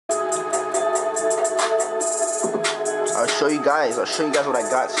show you guys what I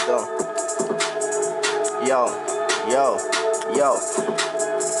got still. Yo.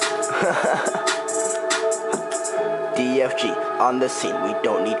 DFG on the scene, we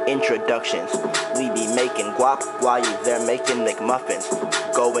don't need introductions. We be making guap while you there making McMuffins.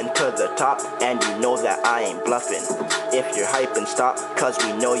 Going to the top, and you know that I ain't bluffing. If you're hyping, stop, cause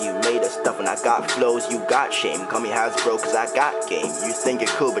we know you made us stuff. And I got flows, you got shame. Call me Hasbro, cause I got game. You think you're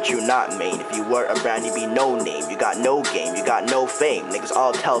cool, but you're not main. If you were a brand, you'd be no name. You got no game, you got no fame. Niggas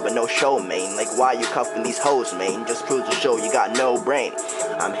all tell, but no show, main. Like, why you cuffing these hoes, main? Just proves to show you got no brain.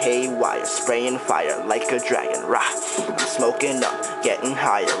 I'm haywire, spraying fire like a dragon, rah. I'm smoking up, getting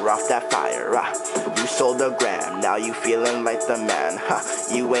higher off that fire, rah. You sold a gram, now you feeling like the man, huh?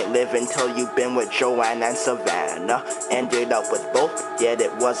 You ain't living till you been with Joanne and Savannah. Ended up with both, yet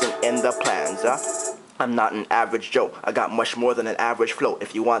it wasn't in the plans, huh? I'm not an average Joe, I got much more than an average flow.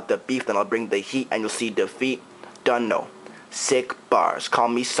 If you want the beef, then I'll bring the heat and you'll see defeat. Done, no. Sick bars, call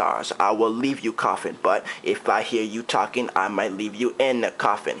me SARS, I will leave you coughing. But if I hear you talking, I might leave you in a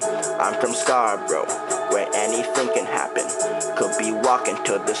coffin. I'm from Scarborough, where anything can happen. Could be walking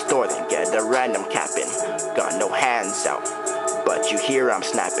to the store, then get a random capping. Got no hands out, but you hear I'm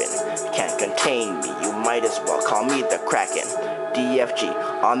snapping. Can't contain me, you might as well call me the Kraken. DFG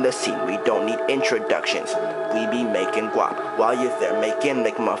on the scene, we don't need introductions. We be making guap while you're there making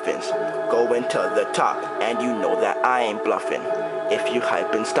McMuffins. Going to the top, and you know that I ain't bluffing. If you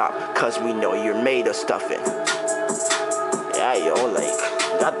hype and stop, cause we know you're made of stuffing. Yeah, yo, like,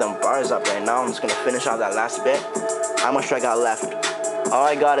 got them bars up right now. I'm just gonna finish out that last bit. How much do I got left? All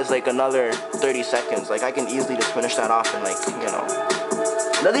I got is like another 30 seconds. Like, I can easily just finish that off in, like, you know.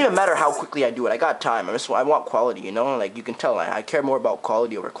 It doesn't even matter how quickly I do it. I got time. I want quality, you know? Like, you can tell. I care more about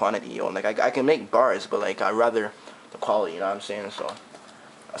quality over quantity, yo. Like, I can make bars, but, like, I'd rather the quality, you know what I'm saying? So,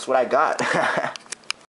 that's what I got.